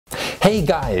Hey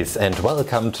guys, and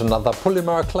welcome to another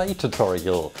Polymer clay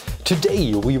tutorial.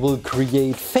 Today we will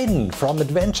create Finn from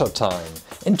Adventure Time.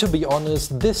 And to be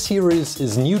honest, this series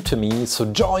is new to me, so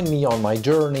join me on my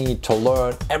journey to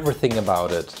learn everything about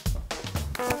it.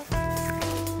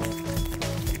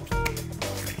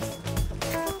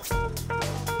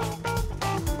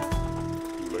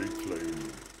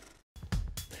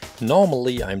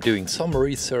 Normally I'm doing some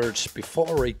research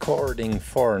before recording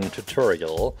for a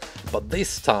tutorial, but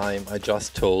this time I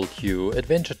just told you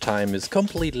Adventure Time is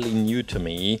completely new to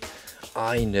me.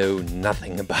 I know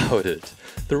nothing about it.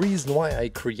 The reason why I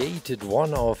created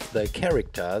one of the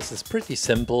characters is pretty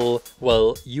simple.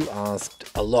 Well, you asked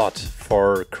a lot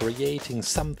for creating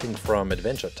something from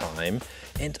Adventure Time,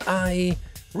 and I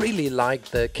really like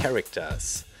the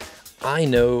characters. I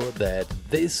know that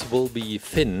this will be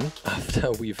Finn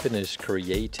after we finish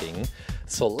creating,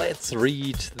 so let's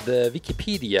read the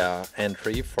Wikipedia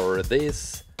entry for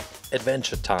this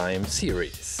Adventure Time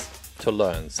series to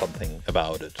learn something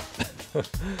about it.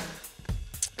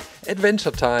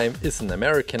 Adventure Time is an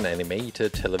American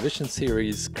animated television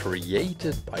series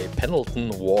created by Pendleton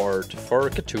Ward for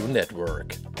Cartoon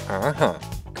Network.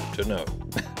 Good to know.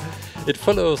 It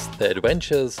follows the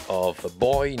adventures of a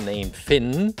boy named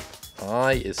Finn,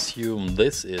 I assume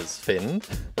this is Finn,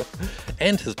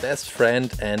 and his best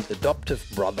friend and adoptive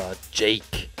brother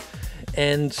Jake.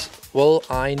 And well,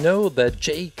 I know that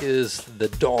Jake is the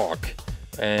dog,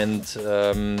 and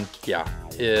the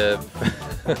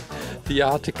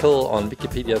article on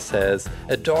Wikipedia says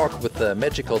a dog with the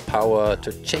magical power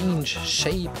to change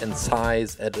shape and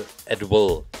size at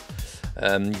will.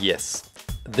 Yes.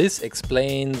 This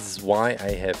explains why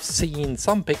I have seen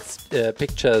some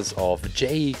pictures of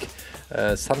Jake.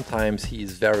 Sometimes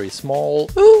he's very small,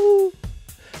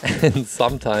 and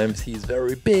sometimes he's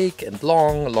very big and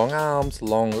long arms,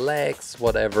 long legs,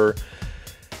 whatever.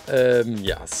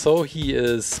 So he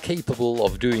is capable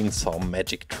of doing some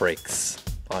magic tricks,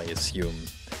 I assume.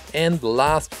 And the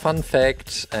last fun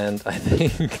fact, and I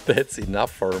think that's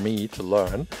enough for me to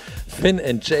learn, Finn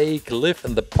and Jake live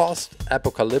in the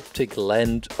post-apocalyptic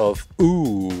land of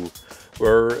Ooh,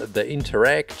 where they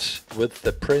interact with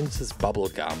the Princess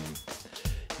Bubblegum.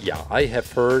 Yeah, I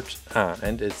have heard,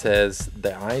 and it says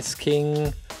the Ice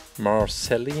King,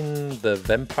 Marceline the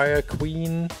Vampire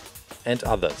Queen, and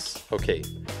others. Okay,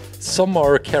 some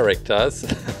more characters.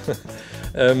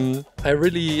 I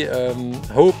really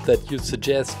hope that you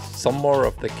suggest some more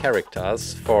of the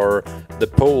characters for the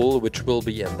poll, which will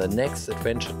be in the next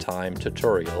Adventure Time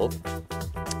tutorial.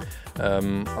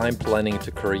 I'm planning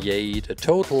to create a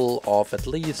total of at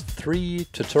least 3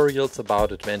 tutorials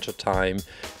about Adventure Time,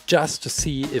 just to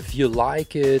see if you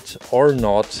like it or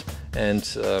not, and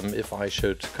if I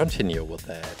should continue with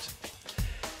that.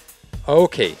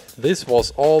 Okay, this was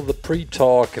all the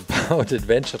pre-talk about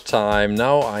Adventure Time.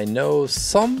 Now I know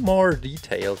some more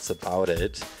details about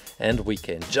it, and we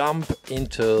can jump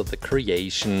into the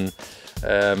creation.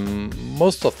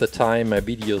 Most of the time my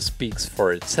video speaks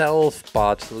for itself,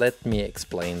 but let me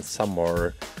explain some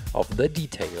more of the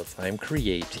details I'm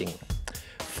creating.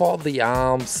 For the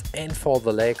arms and for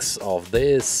the legs of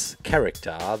this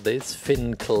character, this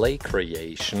Finn clay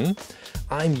creation,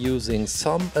 I'm using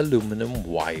some aluminum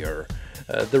wire.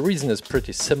 The reason is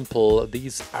pretty simple.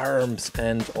 These arms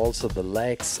and also the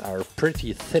legs are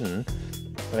pretty thin,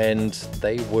 and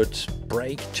they would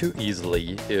break too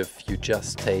easily if you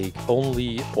just take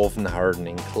only oven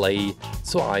hardening clay,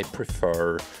 so I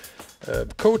prefer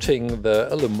coating the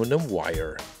aluminum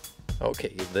wire.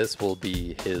 Okay, this will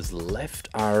be his left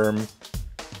arm,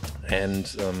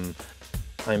 and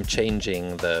I'm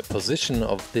changing the position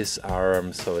of this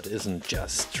arm so it isn't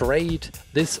just straight.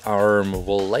 This arm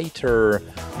will later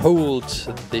hold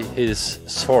his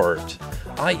sword.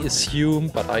 I assume,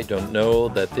 but I don't know,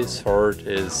 that this sword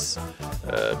is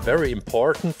very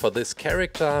important for this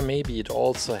character. Maybe it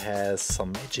also has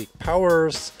some magic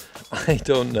powers. I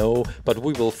don't know, but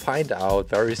we will find out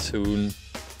very soon.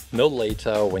 No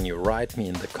later when you write me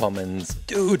in the comments,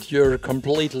 dude, you're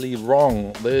completely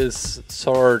wrong, this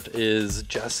sword is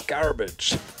just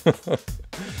garbage.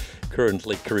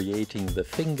 Currently creating the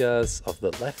fingers of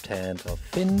the left hand of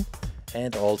Finn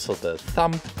and also the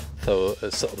thumb,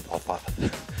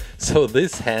 so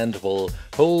this hand will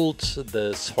hold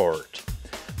the sword.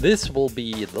 This will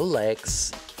be the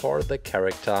legs for the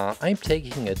character. I'm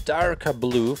taking a darker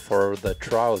blue for the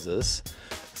trousers.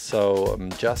 So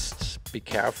just be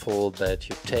careful that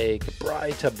you take a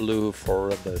brighter blue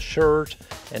for the shirt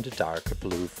and a darker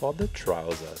blue for the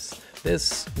trousers.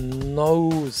 There's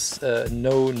no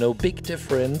big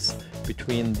difference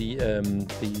between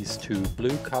these two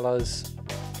blue colors.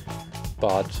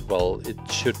 but well, it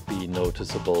should be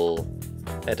noticeable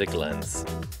at a glance.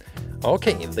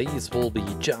 Okay, these will be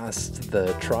just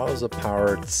the trouser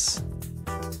parts.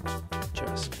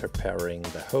 Just preparing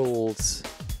the holes,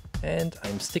 and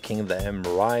I'm sticking them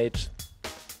right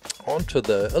onto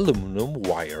the aluminum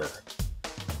wire.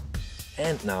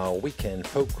 And now we can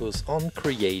focus on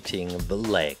creating the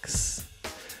legs.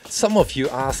 Some of you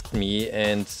asked me,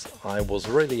 and I was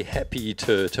really happy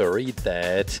to read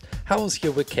that. How's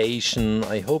your vacation?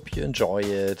 I hope you enjoy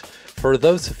it. For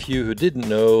those of you who didn't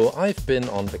know, I've been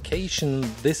on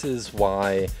vacation. This is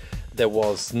why there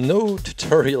was no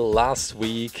tutorial last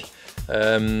week.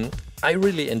 I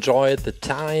really enjoyed the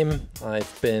time.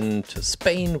 I've been to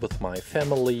Spain with my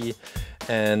family,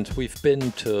 and we've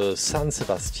been to San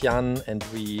Sebastian, and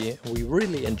we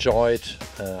really enjoyed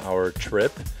our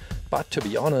trip. But to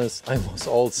be honest, I was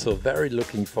also very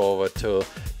looking forward to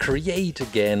create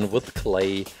again with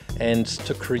clay and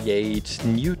to create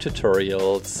new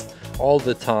tutorials all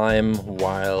the time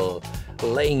while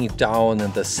laying down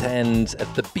in the sand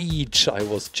at the beach. I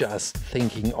was just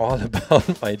thinking all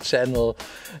about my channel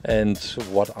and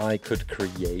what I could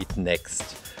create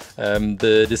next.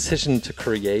 The decision to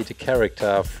create a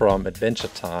character from Adventure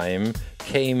Time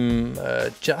came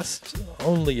just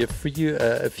only a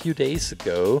few days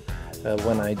ago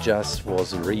when I just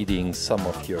was reading some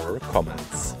of your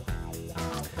comments.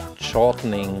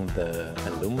 Shortening the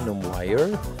aluminum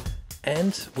wire,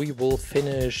 and we will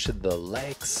finish the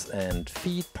legs and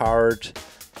feet part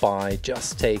by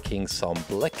just taking some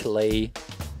black clay.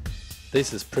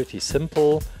 This is pretty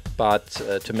simple, but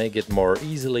to make it more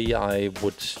easily I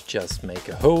would just make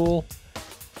a hole,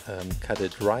 cut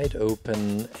it right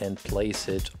open and place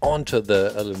it onto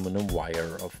the aluminum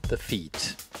wire of the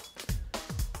feet.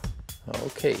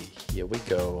 Okay, here we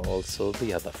go, also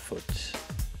the other foot.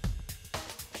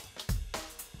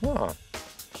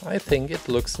 I think it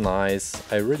looks nice.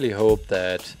 I really hope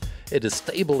that it is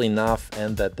stable enough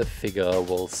and that the figure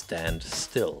will stand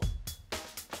still.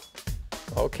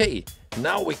 Okay,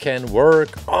 now we can work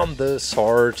on the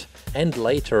sword and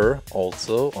later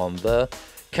also on the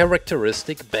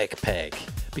characteristic backpack.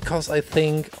 Because I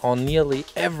think on nearly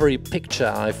every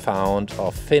picture I found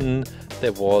of Finn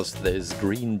there was this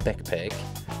green backpack.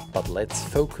 But let's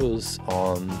focus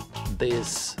on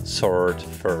this sword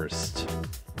first.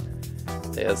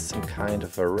 There's some kind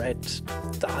of a red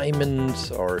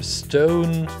diamond or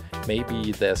stone.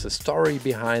 Maybe there's a story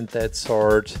behind that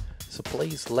sword. So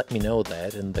please let me know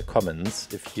that in the comments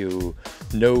if you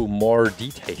know more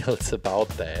details about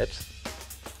that.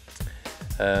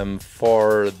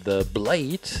 For the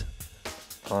blade,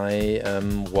 I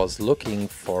was looking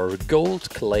for gold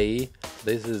clay.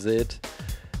 This is it.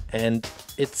 And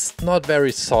it's not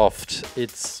very soft.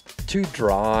 It's too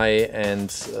dry, and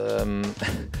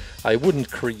I wouldn't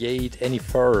create any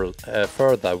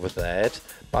further with that,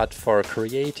 but for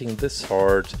creating this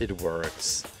sword it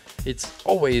works. It's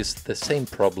always the same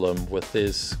problem with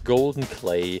this golden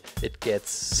clay. It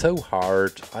gets so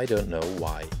hard, I don't know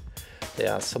why.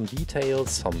 There are some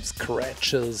details, some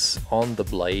scratches on the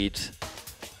blade.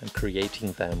 I'm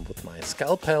creating them with my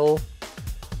scalpel,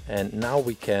 and now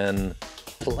we can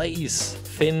place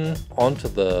Finn onto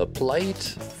the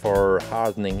plate for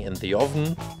hardening in the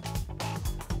oven.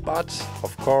 But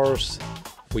of course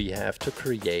we have to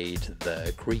create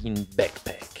the green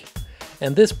backpack.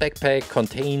 And this backpack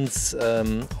contains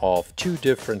of two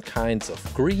different kinds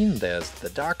of green. There's the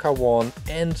darker one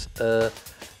and a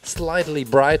slightly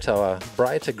brighter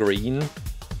green.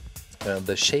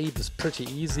 The shape is pretty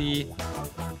easy.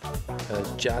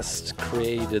 Just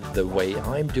created the way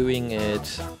I'm doing it,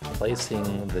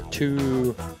 placing the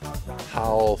two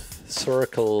half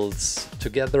circles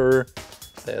together.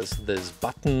 There's this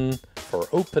button for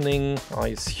opening, I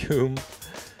assume,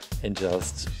 and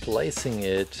just placing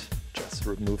it, just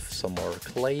remove some more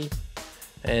clay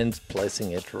and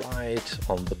placing it right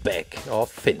on the back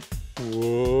of Finn.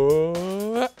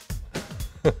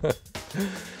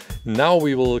 Now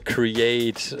we will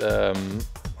create,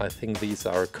 I think these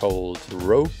are called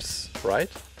ropes,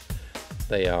 right?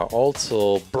 They are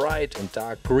also bright and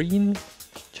dark green,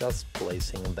 just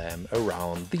placing them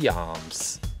around the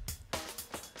arms.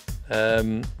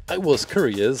 I was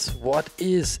curious what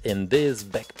is in this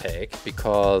backpack,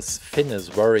 because Finn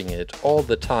is wearing it all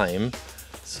the time,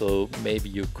 so maybe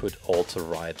you could also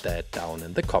write that down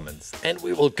in the comments. And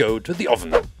we will go to the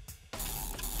oven.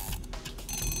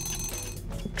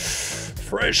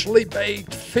 Freshly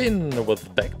baked Finn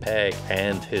with backpack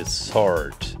and his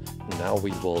sword. Now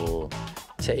we will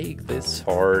take this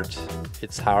sword,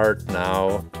 it's hard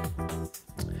now,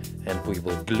 and we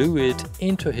will glue it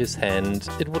into his hand.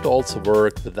 It would also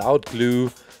work without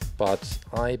glue, but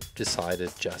I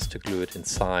decided just to glue it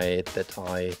inside, that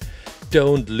I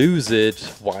don't lose it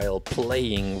while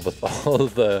playing with all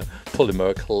the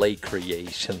polymer clay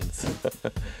creations.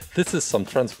 This is some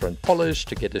transparent polish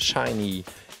to get a shiny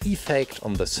effect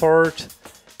on the sword,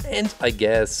 and I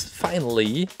guess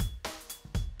finally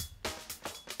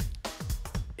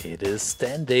it is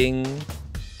standing,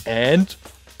 and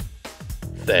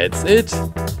that's it.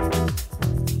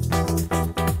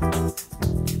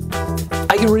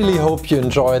 I really hope you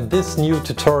enjoyed this new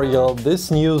tutorial, this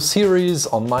new series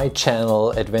on my channel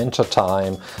Adventure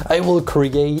Time. I will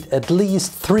create at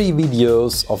least 3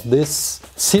 videos of this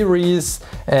series,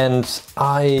 and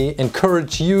I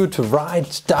encourage you to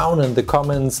write down in the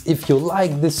comments if you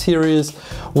like this series,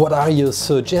 what are your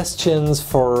suggestions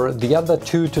for the other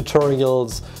 2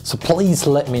 tutorials, so please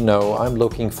let me know, I'm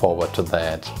looking forward to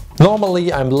that.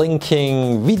 Normally I'm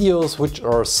linking videos which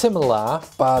are similar,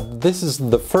 but this is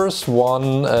the first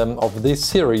one of this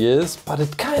series, but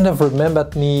it kind of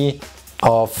remembered me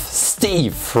of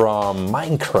Steve from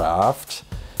Minecraft.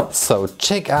 So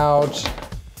check out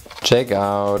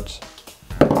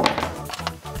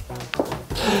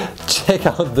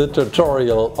the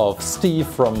tutorial of Steve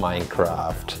from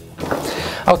Minecraft.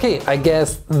 Okay, I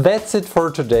guess that's it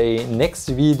for today. Next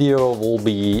video will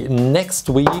be next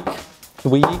week.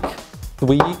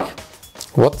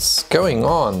 What's going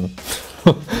on?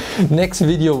 Next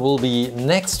video will be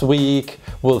next week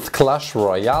with Clash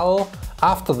Royale.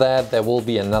 After that there will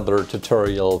be another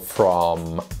tutorial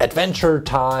from Adventure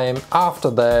Time. After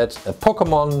that a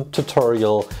Pokemon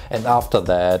tutorial, and after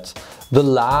that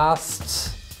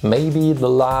maybe the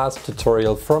last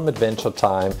tutorial from Adventure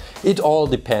Time. It all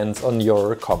depends on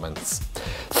your comments.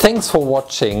 Thanks for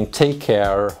watching, take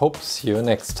care, hope to see you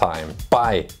next time.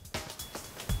 Bye!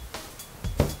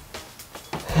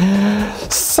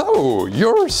 So,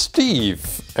 you're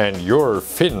Steve and you're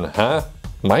Finn, huh?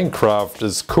 Minecraft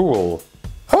is cool.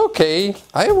 Okay,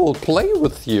 I will play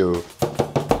with you.